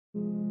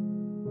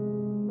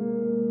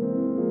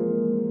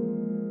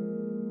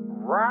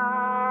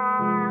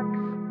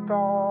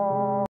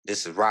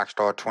This is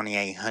Rockstar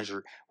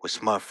 2800 with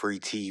Smutfree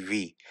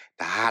TV,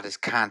 the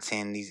hottest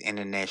content in these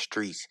internet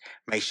streets.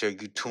 Make sure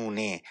you tune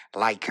in,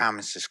 like,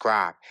 comment,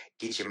 subscribe.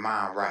 Get your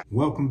mind right.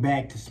 Welcome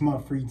back to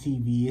Smutfree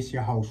TV. It's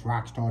your host,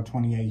 Rockstar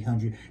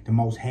 2800, the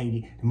most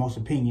hated, the most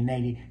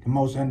opinionated, the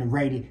most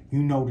underrated. You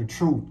know the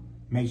truth.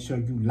 Make sure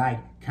you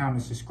like,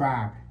 comment,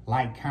 subscribe.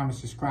 Like, comment,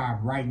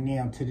 subscribe right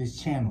now to this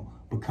channel.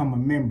 Become a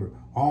member.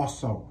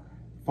 Also,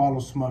 follow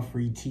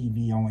Smutfree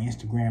TV on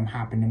Instagram.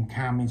 Hop in them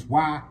comments.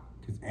 Why?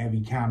 Because every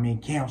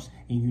comment counts.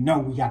 And you know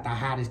we got the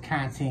hottest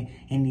content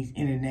in these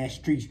internet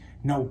streets.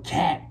 No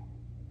cap.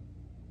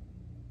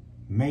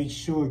 Make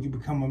sure you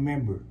become a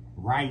member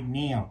right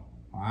now.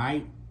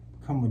 Alright?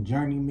 Become a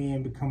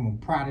journeyman, become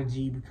a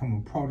prodigy,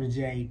 become a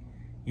protege.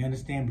 You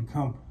understand?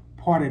 Become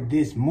part of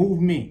this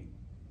movement.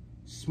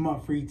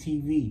 Smutfree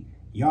TV.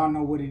 Y'all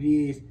know what it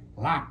is.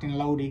 Locked and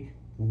loaded.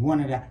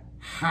 One of the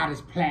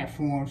hottest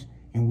platforms.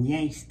 And we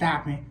ain't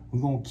stopping. We're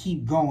going to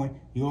keep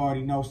going. You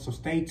already know. So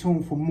stay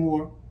tuned for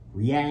more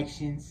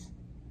reactions,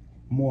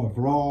 more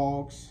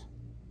vlogs,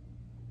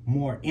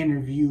 more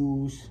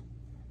interviews.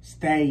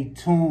 Stay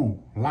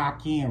tuned.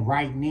 Lock in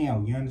right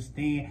now. You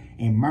understand?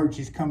 And merch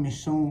is coming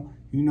soon.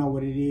 You know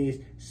what it is.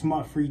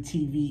 Smutfree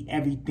TV,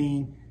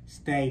 everything.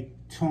 Stay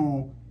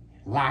tuned.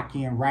 Lock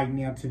in right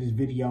now to this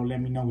video. Let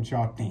me know what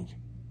y'all think.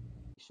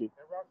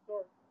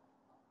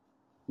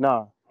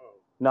 Nah.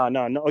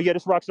 Oh yeah,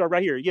 this Rockstar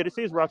right here. Yeah, this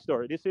is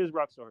Rockstar. This is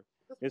Rockstar.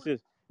 This is.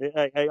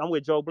 Hey, I'm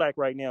with Joe Black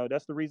right now.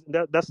 That's the reason.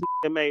 That's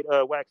the made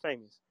Wack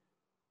famous.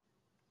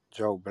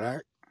 Joe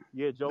Black?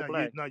 Yeah, Joe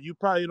Black. Now you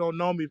probably don't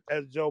know me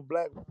as Joe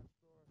Black,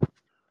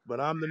 but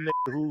I'm the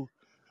nigga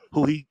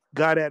who he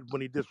got at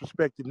when he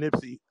disrespected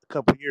Nipsey a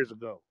couple years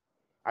ago.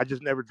 I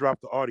just never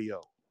dropped the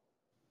audio.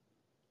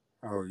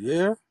 Oh,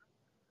 yeah?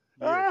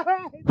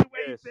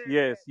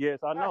 Yes.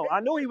 I know.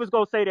 I knew he was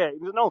gonna say that.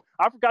 No,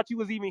 I forgot you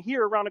was even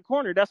here around the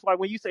corner. That's why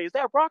when you say, "Is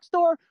that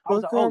Rockstar?" I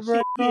was like, "Oh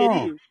shit,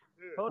 yeah, it is."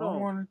 Hold on. I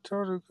want to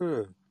tell the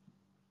good.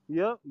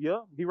 Yep.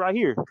 He right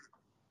here.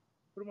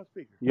 Put him on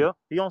speaker. Yep,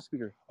 he on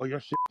speaker. Oh, your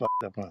shit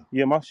fucked up, huh?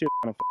 Yeah, my shit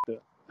kind of fucked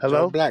up.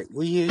 Hello? Joe Black,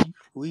 we hear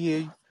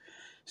you.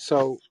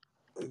 So,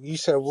 you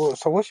said, well,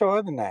 so what's your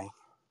other name?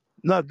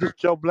 No, just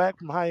Joe Black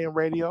from High End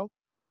Radio.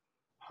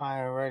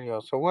 High End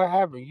Radio. So what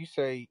happened? You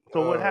say...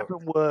 So what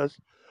happened was,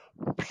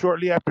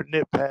 shortly after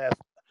Nip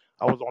passed,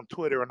 I was on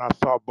Twitter and I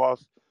saw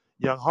Boss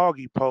Young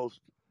Hoggy post,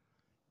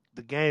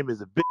 "The game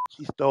is a bitch.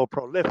 He stole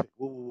Prolific.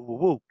 Woo, woo, woo,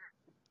 woo."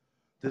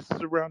 This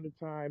is around the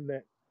time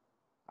that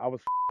I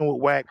was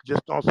with Wack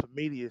just on some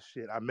media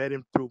shit. I met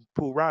him through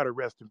Pooh Ryder,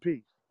 rest in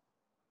peace.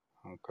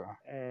 Okay.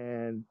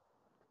 And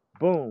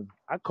boom,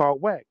 I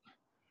called Wack.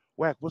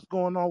 Wack, what's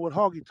going on with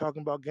Hoggy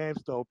talking about game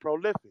stole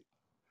Prolific?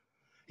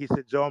 He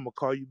said, "Joe, I'm going to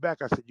call you back."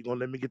 I said, "You going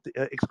to let me get the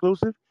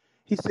exclusive?"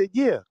 He said,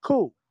 "Yeah,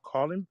 cool."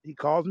 Call him. He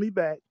calls me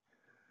back.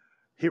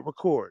 Hit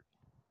record.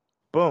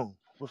 Boom.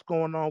 What's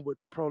going on with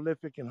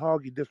Prolific and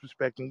Hoggy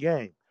disrespecting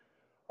game?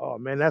 Oh,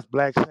 man, that's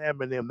Black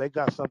Sam and them. They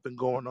got something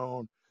going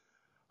on.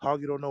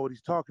 Hoggy don't know what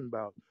he's talking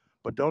about.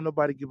 But don't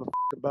nobody give a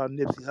fuck about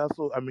Nipsey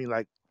Hussle. I mean,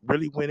 like,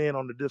 really went in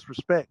on the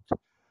disrespect.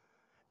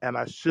 And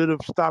I should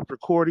have stopped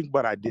recording,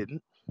 but I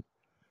didn't.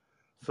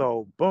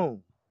 So,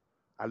 boom.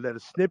 I let a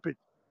snippet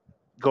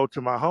go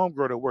to my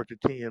homegirl that worked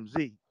at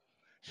TMZ.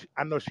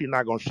 I know she's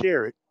not going to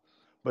share it,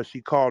 but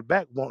she called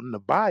back wanting to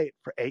buy it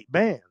for 8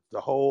 bands,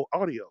 the whole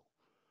audio.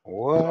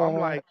 What? So I'm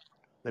like,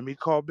 let me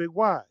call Big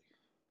Y.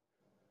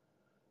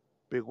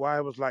 Big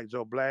Y was like,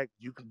 "Joe Black,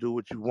 you can do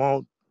what you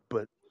want,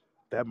 but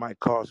that might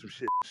cause some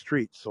shit in the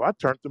streets." So I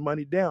turned the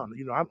money down.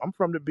 You know, I'm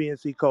from the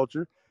BNC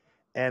culture,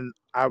 and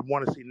I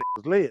want to see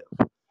niggas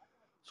live.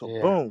 So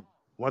boom.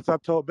 Once I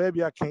told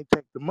Baby I can't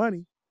take the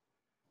money,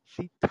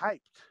 she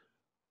typed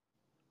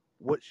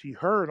what she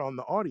heard on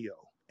the audio,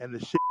 and the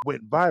shit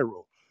went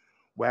viral.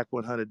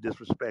 Wack100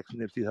 disrespects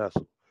Nipsey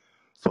Hussle.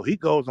 So he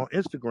goes on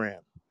Instagram.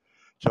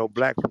 Joe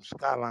Black from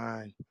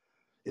Skyline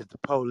is the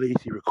police.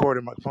 He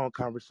recorded my phone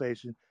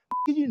conversation.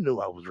 You knew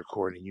I was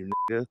recording you,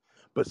 nigga.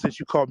 But since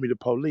you called me the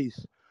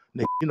police,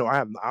 nigga, you know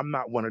I'm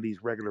not one of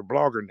these regular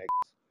blogger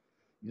niggas.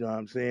 You know what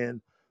I'm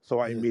saying? So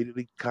I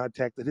immediately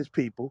contacted his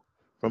people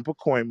from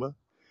Pacoima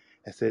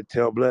and said,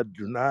 "Tell Blood,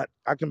 do not.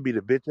 I can be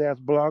the bitch ass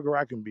blogger.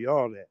 I can be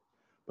all that,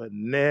 but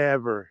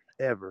never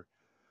ever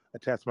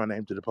attach my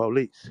name to the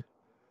police."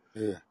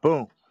 Yeah.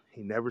 Boom.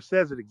 He never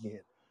says it again,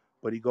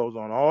 but he goes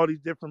on all these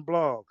different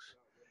blogs.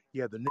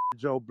 Yeah, the nigga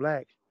Joe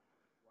Black.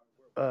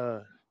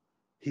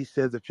 He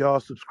says if y'all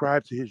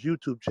subscribe to his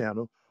YouTube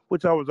channel,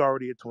 which I was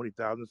already at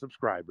 20,000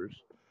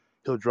 subscribers,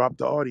 he'll drop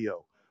the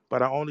audio.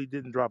 But I only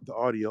didn't drop the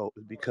audio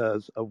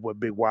because of what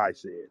Big Y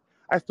said.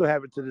 I still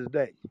have it to this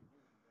day.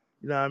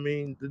 You know what I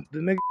mean? The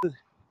nigga,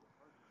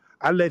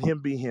 I let him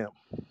be him.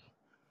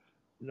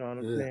 You know what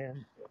I'm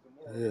saying?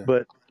 Yeah.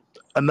 But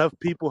enough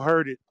people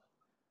heard it,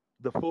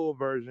 the full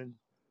version,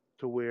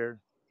 to where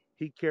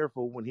he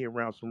careful when he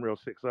around some real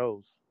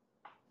 6'0s.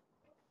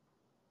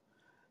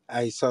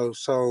 Hey,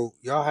 so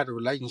y'all had a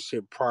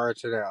relationship prior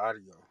to that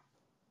audio?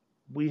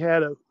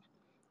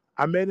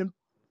 I met him,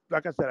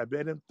 like I said, I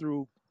met him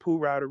through Pooh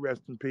Ryder,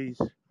 rest in peace.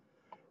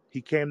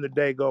 He came to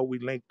Dago. We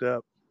linked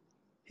up.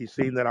 He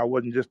seen that I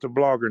wasn't just a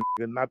blogger.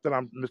 Not that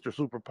I'm Mr.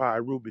 Super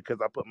Pyro because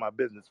I put my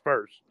business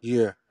first.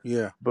 Yeah,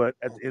 yeah. But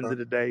at the end of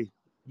the day,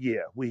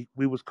 yeah, we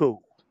was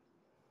cool.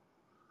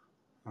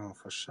 Oh,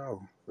 for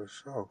sure, for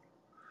sure.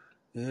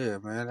 Yeah,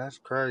 man, that's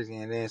crazy.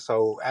 And then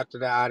so after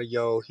the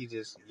audio,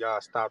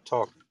 y'all stopped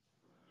talking.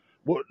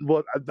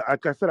 Well,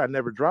 like I said, I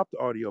never dropped the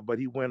audio, but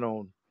he went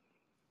on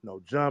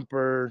No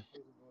Jumper,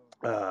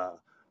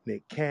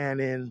 Nick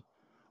Cannon,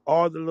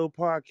 all the little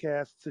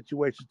podcast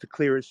situations to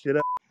clear his shit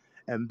up.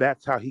 And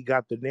that's how he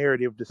got the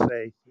narrative to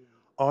say,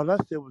 all I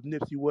said was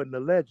Nipsey wasn't a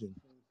legend.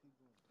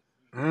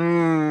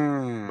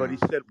 But he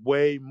said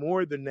way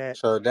more than that.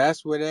 So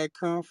that's where that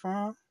come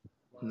from?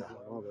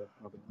 No.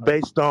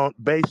 Based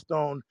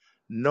on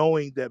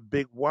knowing that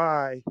Big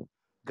Y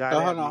got So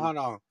at me. hold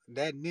on.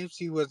 That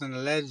Nipsey wasn't a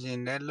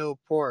legend. That little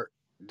part,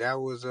 that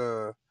was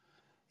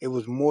it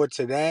was more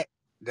to that.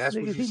 That's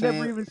what Niggas, you he saying?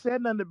 never even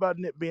said nothing about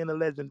Nip being a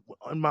legend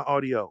on my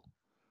audio.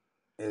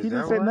 Is He that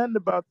didn't say right? nothing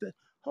about that.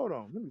 Hold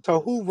on. Let me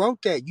So who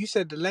wrote that? You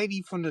said the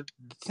lady from the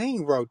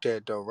thing wrote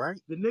that though, right?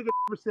 The nigga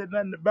never said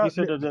nothing about He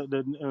said Nip.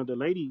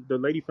 the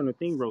lady from the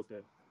thing wrote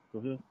that. Go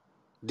ahead.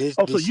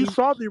 So you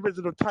saw the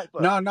original type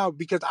up? No,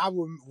 because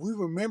we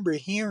remember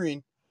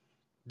hearing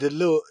the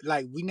little,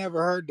 like, we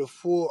never heard the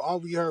full. All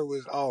we heard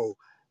was, oh,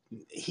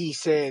 he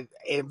said,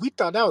 and we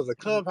thought that was a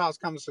Clubhouse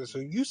conversation. So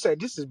you said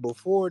this is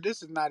before.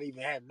 This is not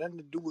even have nothing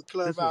to do with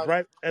Clubhouse. This was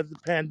right as the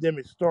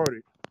pandemic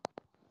started.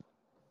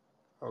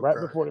 Okay. Right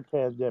before the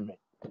pandemic.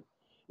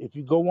 If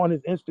you go on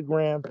his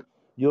Instagram,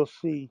 you'll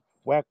see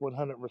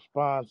Wack100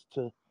 responds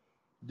to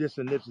this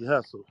and Nipsey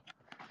Hussle.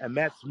 And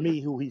that's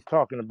me who he's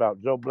talking about,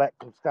 Joe Black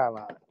from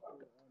Skyline.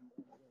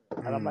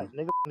 And I'm like,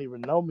 nigga don't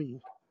even know me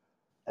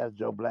as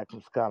Joe Black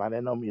from Skyline. They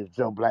know me as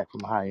Joe Black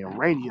from High End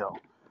Radio.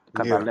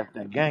 Because I left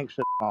that gang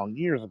shit long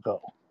years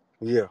ago.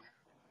 Yeah.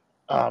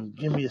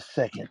 Give me a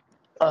second.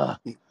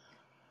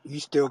 You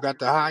still got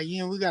the high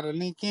end? We got to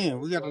link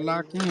in. We got to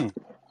lock in.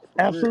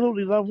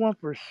 Absolutely, love one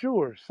for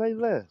sure. Say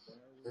less.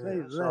 Say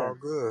It's less. all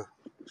good.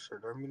 So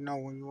let me know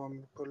when you want me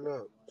to pull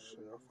up.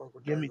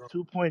 Give me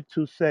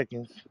 2.2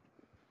 seconds,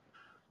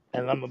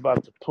 and I'm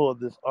about to pull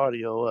this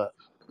audio up.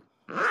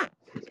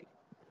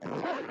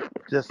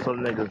 Just so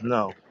niggas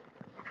know.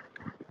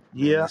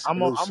 Yeah,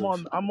 I'm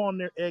on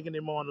there egging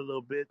him on a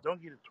little bit.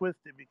 Don't get it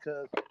twisted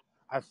because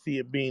I see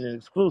it being an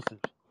exclusive.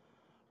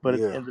 But at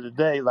the end of the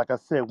day, like I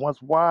said,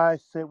 once Y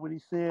said what he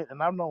said,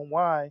 and I've known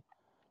Y,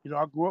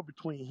 I grew up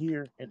between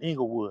here and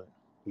Inglewood.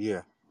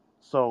 Yeah.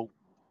 So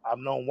I've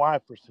known Y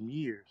for some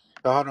years.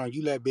 So hold on,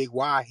 you let Big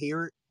Y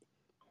hear it?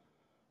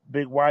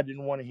 Big Y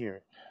didn't want to hear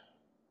it.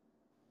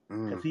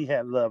 Because he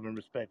had love and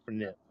respect for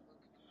Nip.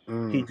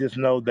 He just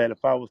knows that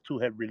if I was to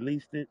have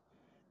released it,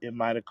 it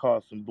might have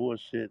caused some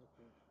bullshit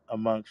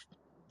amongst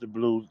the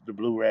blue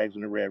rags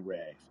and the red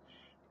rags.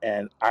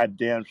 And I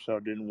damn sure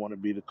didn't want to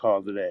be the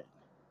cause of that.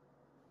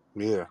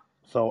 Yeah.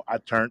 So I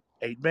turned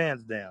 8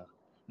 bands down.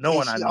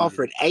 Knowing I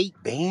offered 8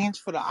 bands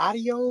for the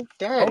audio?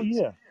 Oh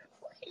yeah.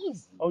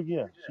 Crazy. Oh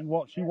yeah.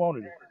 She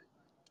wanted it.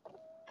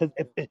 Because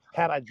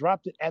had I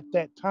dropped it at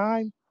that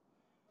time,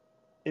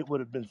 it would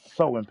have been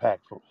so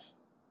impactful.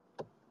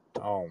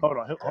 Oh, hold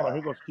on,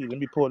 here goes Keith. Let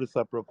me pull this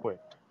up real quick.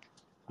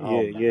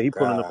 Yeah, he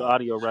pulling up the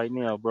audio right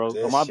now, bro.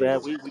 Oh, my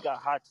bad. We got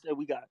hot.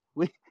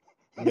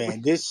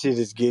 Man, this shit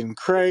is getting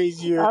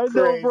crazier. I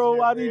know,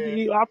 bro. I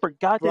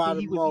forgot Bro, that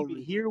he was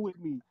even here with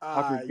me.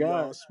 I forgot.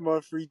 Y'all,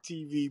 Smutfree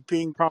TV,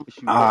 ping. Promise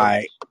you. All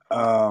right.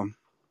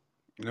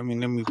 Let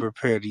me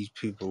prepare these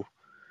people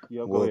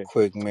real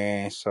quick,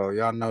 man. So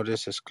y'all know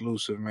this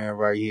exclusive, man,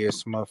 right here,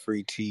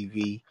 Smutfree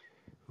TV.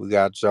 We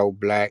got Joe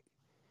Black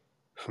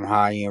from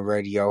High End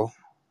Radio.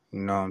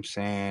 You know what I'm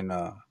saying?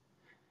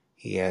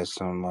 He has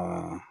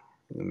some,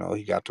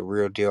 he got the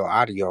real deal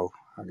audio.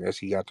 I guess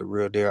he got the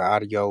real deal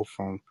audio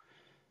from,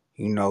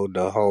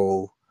 the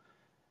whole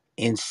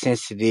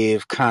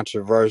insensitive,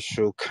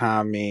 controversial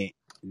comment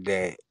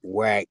that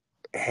Wack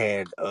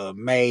had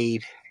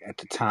made at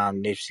the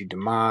time Nipsey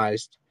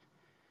demised.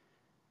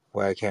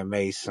 Wack had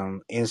made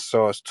some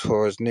insults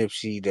towards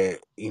Nipsey that,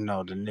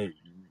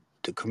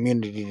 the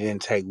community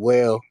didn't take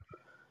well.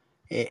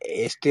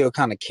 It still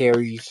kind of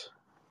carries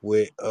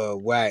with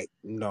Wack.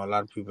 A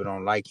lot of people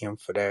don't like him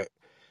for that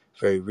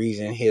very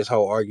reason. His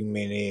whole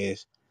argument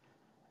is,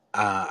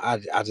 I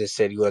just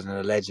said he wasn't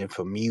a legend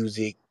for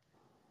music.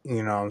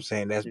 You know what I'm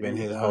saying? That's been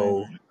his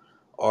whole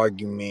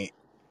argument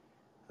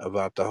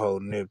about the whole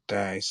Nip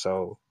thing.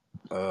 So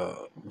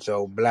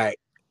Joe Black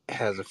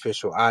has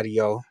official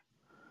audio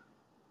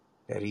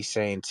that he's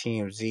saying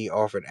TMZ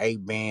offered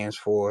 8 bands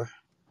for.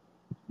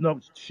 No,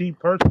 she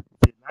personally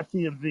did, not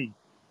TMZ.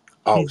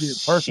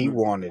 She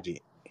wanted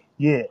it.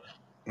 Yeah.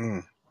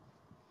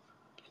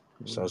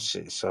 So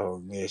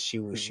she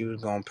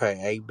was gonna pay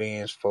 8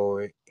 bands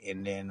for it,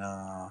 and then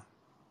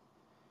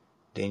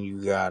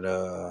you got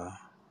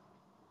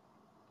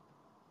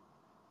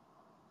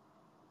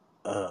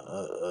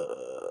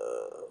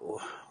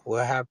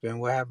what happened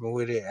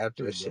with it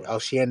after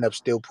she ended up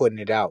still putting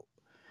it out,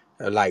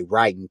 like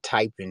writing,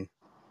 typing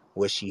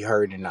what she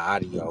heard in the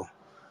audio.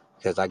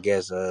 Because I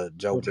guess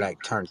Joe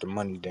Black turned the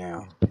money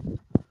down.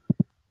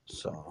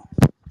 So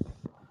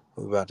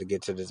we about to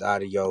get to this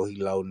audio. He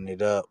loading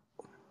it up.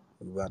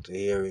 We about to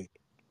hear it.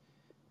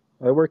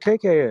 Hey, where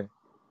KK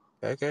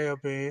at? KK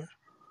up in here.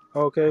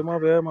 Okay, my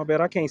bad.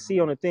 I can't see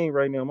on the thing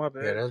right now. My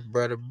bad. Yeah, that's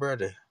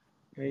brother.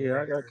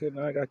 Yeah,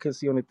 I couldn't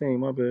see on the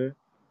thing. My bad.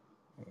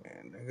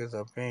 Yeah, niggas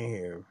up in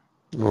here.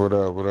 What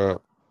up?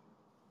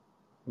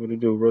 What it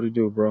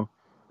do, bro?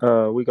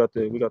 We got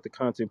the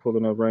content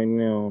pulling up right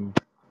now.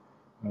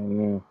 Give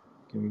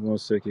me 1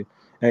 second.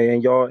 Hey,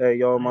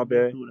 y'all, my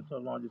bad.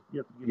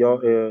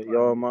 Y'all,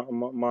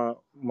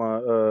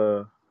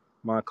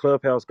 my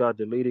clubhouse got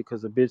deleted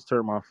because the bitch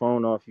turned my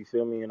phone off. You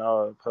feel me? And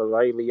I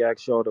politely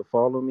asked y'all to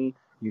follow me.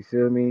 You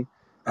feel me?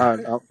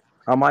 I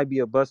might be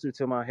a buster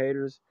to my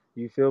haters.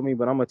 You feel me?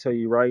 But I'm gonna tell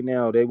you right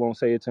now, they won't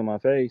say it to my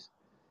face.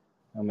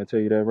 I'm gonna tell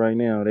you that right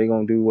now. They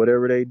gonna do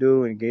whatever they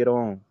do and get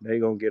on. They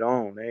gonna get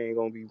on. They ain't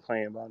gonna be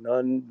playing about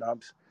nothing.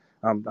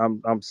 I'm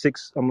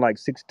like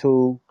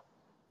 6'2",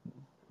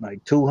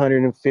 like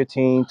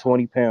 215,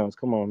 20 pounds.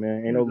 Come on,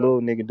 man. Ain't no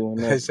little nigga doing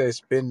They that. say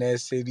spin that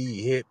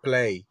CD, hit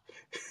play.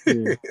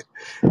 Yeah.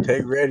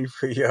 They ready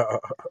for y'all.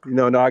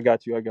 No, I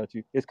got you.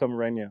 It's coming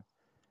right now.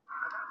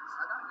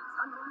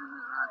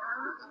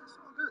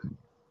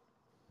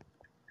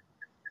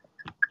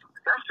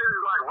 That shit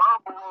is like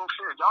romper room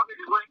shit. Y'all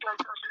niggas really can't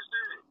touch this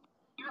shit.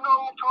 You know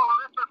who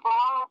prolific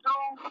belong to?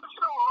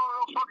 You don't know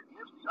no fucking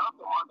Nipsey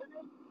Hussle, my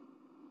nigga.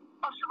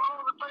 That shit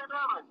belong to St.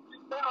 Evan.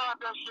 They don't have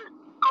that shit.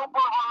 Go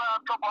pull up my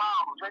last couple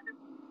albums, nigga.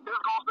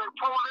 It's gonna say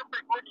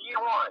prolific, nigga, you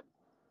won.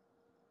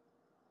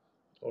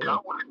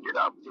 Y'all wanna get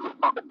out and give a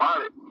fuck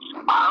about it.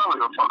 I don't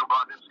give a fuck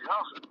about Nipsey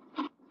Hussle.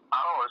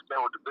 I don't understand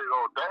what the big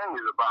old thing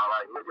is about.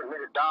 Like,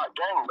 nigga died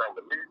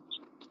gangbanger, nigga.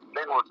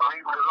 Nigga was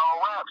believing his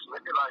own raps,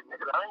 nigga. Like,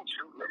 nigga, that ain't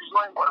you. Nigga, you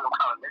ain't one of them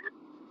kind of niggas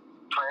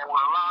playing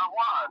with a live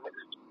wire,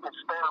 nigga. Nigga,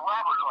 stay in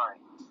Robert's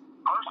lane.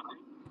 Personally,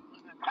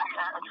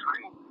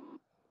 actually.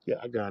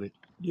 Yeah, I got it.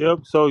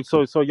 Yep. So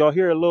y'all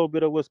hear a little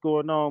bit of what's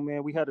going on,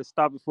 man. We had to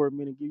stop it for a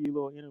minute, give you a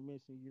little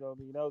intermission. You know what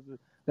I mean?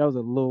 That was a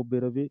little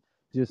bit of it,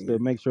 just to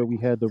make sure we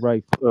had the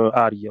right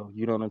audio.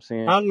 You know what I'm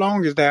saying? How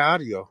long is that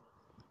audio?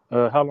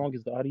 How long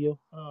is the audio?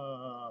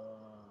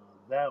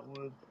 That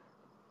was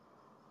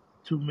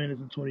 2 minutes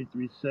and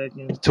 23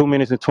 seconds. 2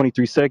 minutes and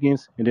 23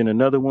 seconds, and then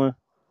another one.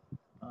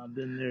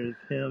 Then there's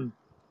him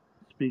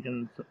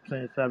speaking,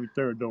 saying Savvy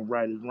Third don't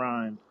write his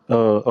rhymes.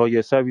 Oh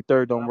yeah, Savvy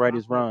Third don't write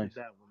his rhymes.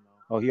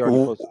 Oh, he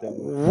already posted that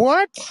one.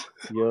 What?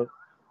 Yep.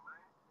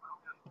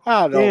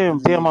 I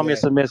don't Damn, I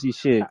missed some messy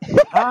shit.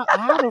 How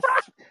the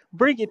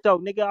Bring it though,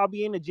 nigga. I'll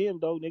be in the gym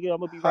though, nigga. I'm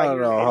gonna be right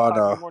here at 8 o'clock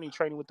in the morning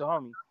training with the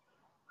homie.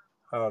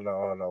 Hold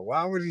on.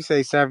 Why would he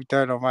say Savvy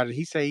Third on my?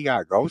 He say he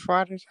got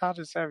ghostwriters? How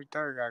does Savvy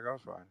Third got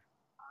ghostwriters?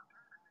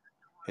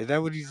 Is that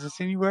what he's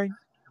insinuating?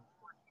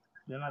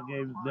 Then I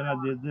did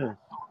this.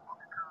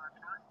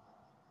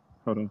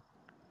 Hold on.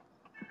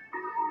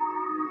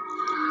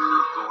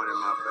 Going in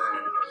my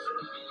bag.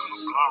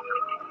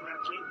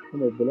 I'm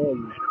gonna blow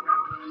you.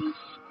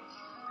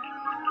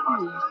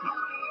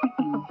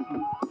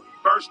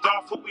 First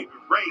off, who even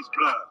raised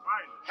blood?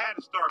 Had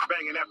to start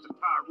banging after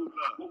Pyru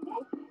love.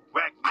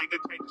 Wack nigga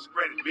can't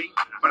discredit me,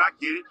 but I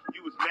get it.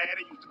 You was mad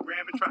and used to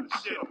grab and try to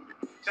shit on me.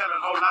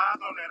 Telling whole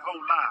lies on that whole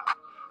lie.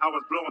 I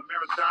was blowing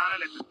marathon and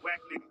let this whack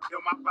nigga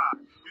kill my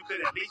vibe. You could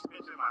at least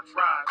mention my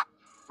tribe.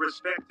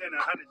 Respect in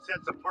 100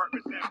 cents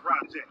apartments and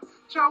projects.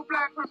 Joe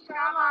Black from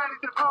Skyline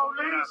is the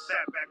police. And I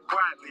sat back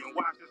quietly and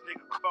watched this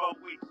nigga for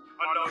 4 weeks.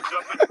 Oh no,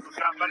 Joe, but you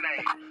forgot my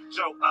name.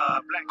 Joe,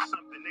 Black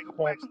something, nigga.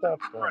 Wack stuff,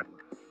 brother.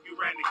 You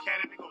ran the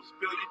cannon, they gon'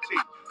 spill your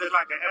teeth. Look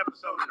like an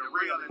episode of The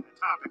Real and the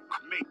topic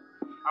was me.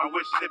 I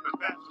wish Slippin'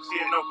 Fast was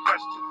here, no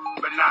question.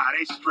 But nah,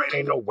 they straight.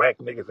 Ain't no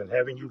whack niggas in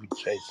heaven you be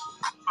chasing.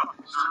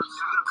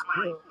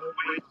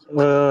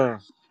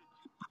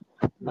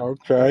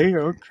 Okay.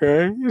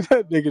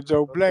 That nigga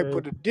Joe Black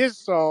put a diss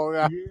song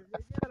out.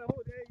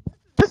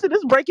 Listen, this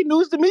is breaking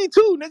news to me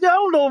too, nigga. I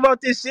don't know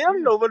about this shit. I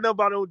don't know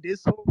about no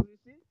diss song and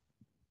shit.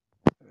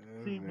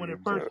 See, when it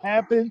first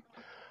happened,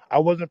 I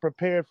wasn't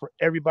prepared for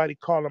everybody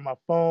calling my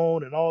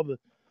phone and all the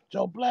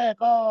Joe Black,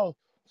 oh.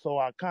 So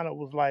I kind of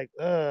was like,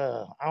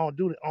 I don't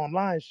do the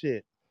online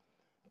shit.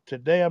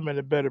 Today I'm in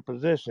a better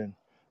position.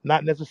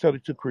 Not necessarily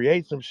to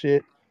create some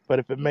shit, but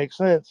if it makes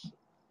sense,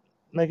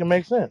 make it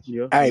make sense.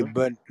 Yeah. Hey,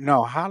 but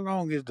no, how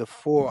long is the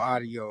full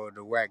audio of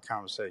the Wack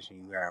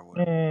conversation you had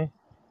with him?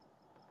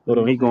 Hold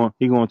on, he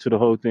going to the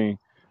whole thing.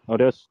 Oh,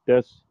 that's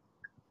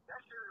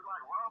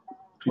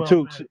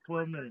 12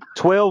 minutes.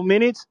 12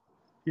 minutes?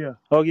 Yeah.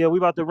 Oh yeah, we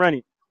about to run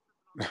it.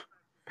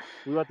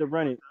 Hold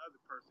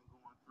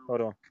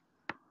on.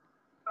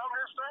 I'm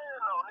just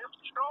saying though,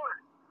 Nipsey story.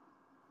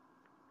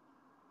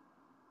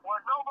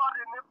 Was nobody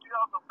a Nipsey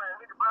Hussle fan.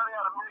 Nigga barely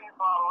had 1 million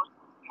followers.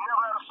 He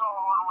never had a song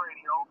on the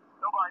radio.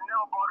 Nobody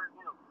never bought his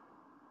music.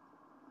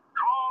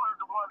 Drawl is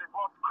the one that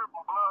bought the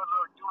Cripple Blood,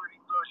 little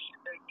Unity Blood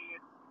shit they did,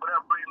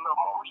 whatever breed little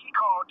moment. She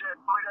called that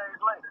 3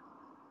 days later.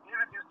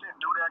 Nigga just didn't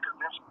do that because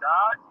Nipsey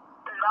died.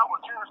 Nigga, that was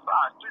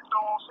genocide. 6-0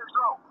 on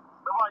 6-0.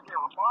 Nobody gave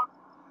a fuck.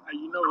 And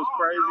you know what's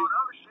crazy?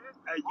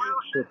 Hey,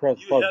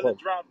 you hella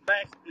drop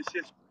facts. It's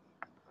just.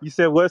 You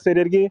said what? Say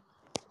that again.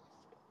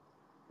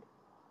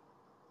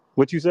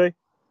 What you say?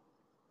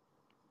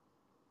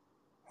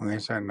 We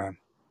ain't saying nothing.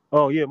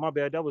 Oh yeah, my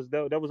bad. That was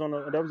on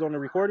the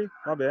recording.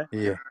 My bad.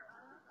 Yeah.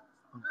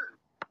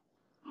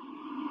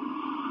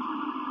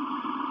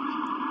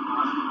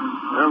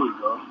 There we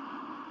go.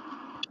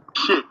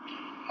 Shit,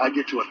 I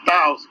get to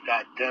 1,000.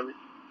 God damn it.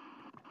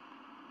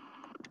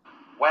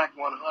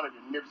 Wack100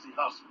 and Nipsey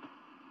Hussle.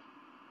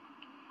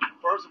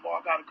 First of all,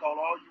 I gotta call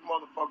all you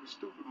motherfuckers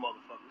stupid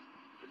motherfuckers.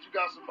 But you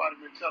got somebody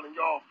been telling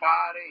y'all 5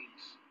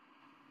 days.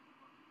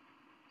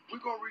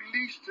 We're gonna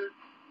release the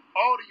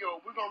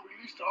audio.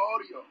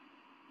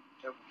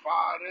 And for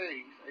 5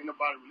 days, ain't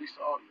nobody released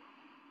the audio.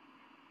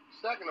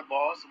 Second of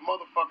all, it's a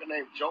motherfucker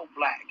named Joe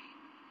Black.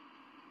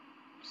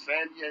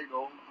 San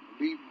Diego, I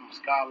believe from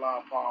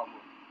Skyline Palm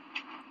Room.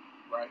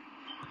 Right?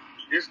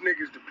 This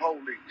nigga's the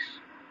police.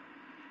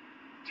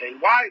 Tell you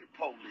why the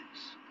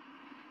police.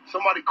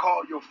 Somebody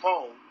call your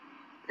phone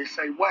and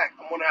say, Wack,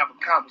 I'm gonna have a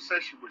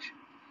conversation with you.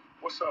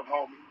 What's up,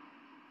 homie?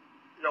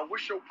 You know,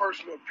 what's your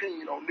personal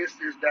opinion on this,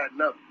 that,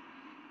 and other?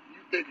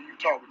 You thinking you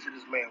talking to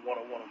this man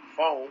one-on-one on the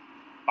phone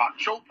about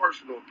your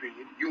personal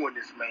opinion, you and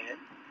this man,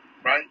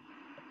 right?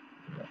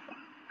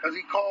 Because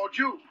he called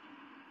you.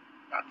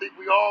 I think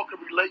we all can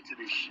relate to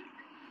this shit.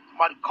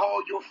 Somebody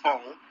call your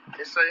phone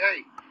and say,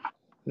 hey.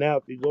 Now,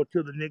 if you go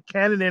to the Nick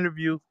Cannon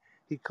interview,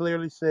 he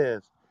clearly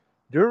says,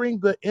 during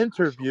the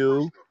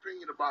interview,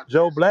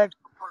 Joe Black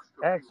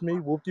asked me,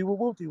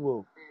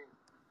 whoop-de-whoop.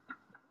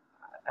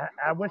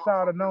 I wish I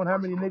would have known how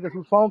many niggas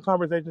whose phone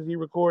conversations he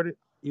recorded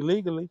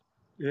illegally.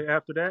 Yeah,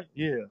 after that,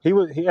 yeah,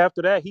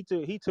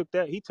 he took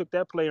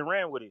that play and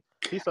ran with it.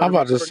 He I'm started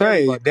about to recording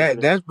say everybody after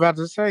that. that's about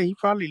to say he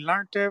probably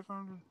learned that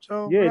from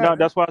Joe Yeah, no, Black.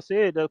 that's why I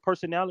said the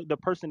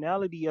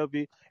personality of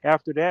it.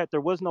 After that,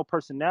 there was no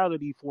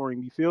personality for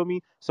him. You feel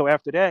me? So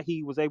after that,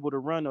 he was able to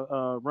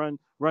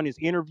run his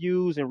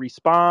interviews and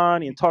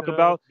respond and talk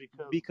about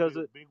because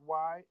of Big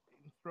Y.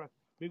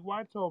 Big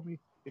Y told me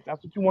if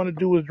that's what you want to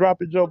do is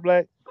drop it, Joe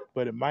Black,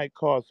 but it might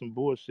cause some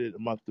bullshit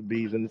amongst the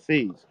B's and the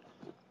C's.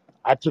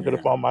 I took it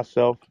upon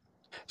myself.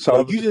 So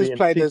Loving you to be just in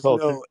the played T this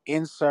culture. little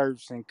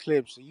inserts and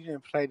clips. So you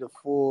didn't play the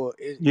full.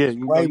 yeah. It's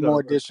You know, way you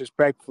more gotta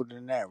disrespectful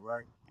than that,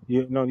 right?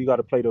 you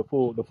gotta play the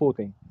full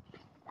thing.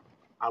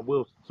 I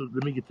will. So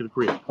let me get to the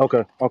crib.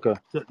 Okay.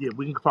 So, yeah,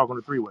 we can talk on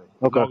the three-way.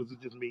 As Okay. long as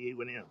it's just me,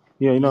 you, and him.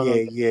 Yeah,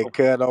 Yeah.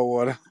 Cut don't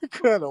wanna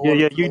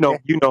You play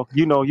that.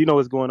 know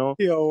what's going on.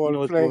 He don't You want know to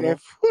what's play going that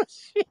on.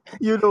 pussy.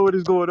 You know what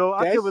is going on.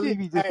 I That can't shit. believe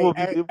he just pulled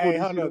this Hold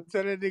shit up. up.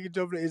 Tell that nigga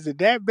Joe Black, is it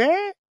that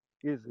bad?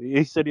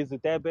 He said, "Is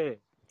it that bad?"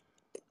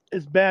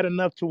 It's bad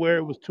enough to where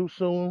it was too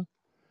soon,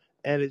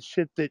 and it's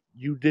shit that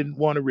you didn't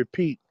want to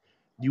repeat.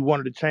 You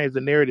wanted to change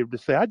the narrative to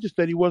say, I just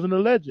said he wasn't a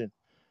legend.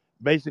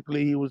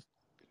 Basically, he was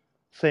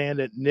saying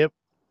that Nip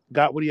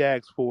got what he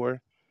asked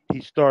for.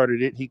 He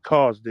started it. He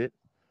caused it.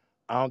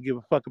 I don't give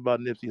a fuck about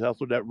Nipsey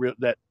Hussle.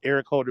 That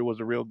Eric Holder was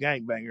a real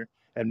gangbanger,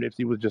 and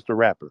Nipsey was just a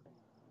rapper.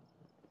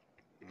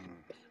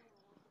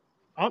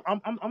 I'm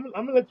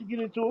gonna let you get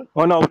into it.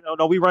 Oh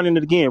no, we running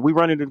it again. We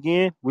running it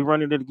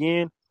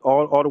again.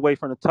 All the way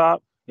from the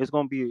top. It's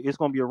gonna be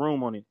a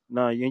room on it.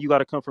 Nah, and you got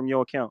to come from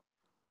your account.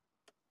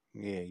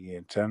 Yeah.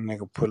 Tell that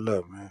nigga pull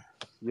up, man.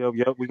 Yep.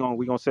 We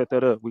gonna set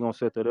that up.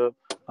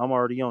 I'm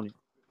already on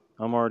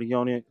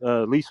it.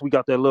 At least we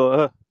got that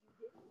little.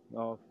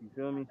 Oh, you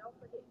feel me?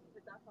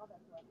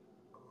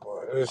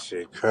 Boy, this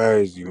shit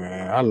crazy,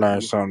 man. I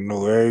learn something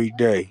new every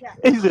day.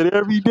 He said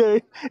every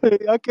day. Hey,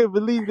 I can't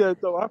believe that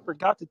though. I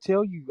forgot to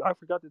tell you. I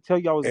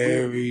was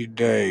leaving. Every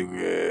day,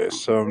 man.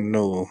 Something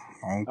new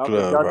on I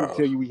forgot to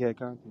tell Clubhouse. you we had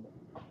content.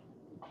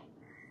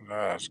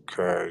 That's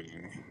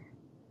crazy.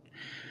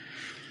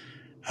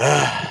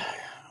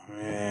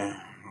 Man,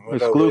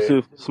 what up with it?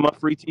 Exclusive.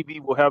 Smutfree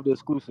TV will have the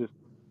exclusive.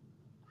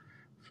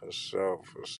 For sure.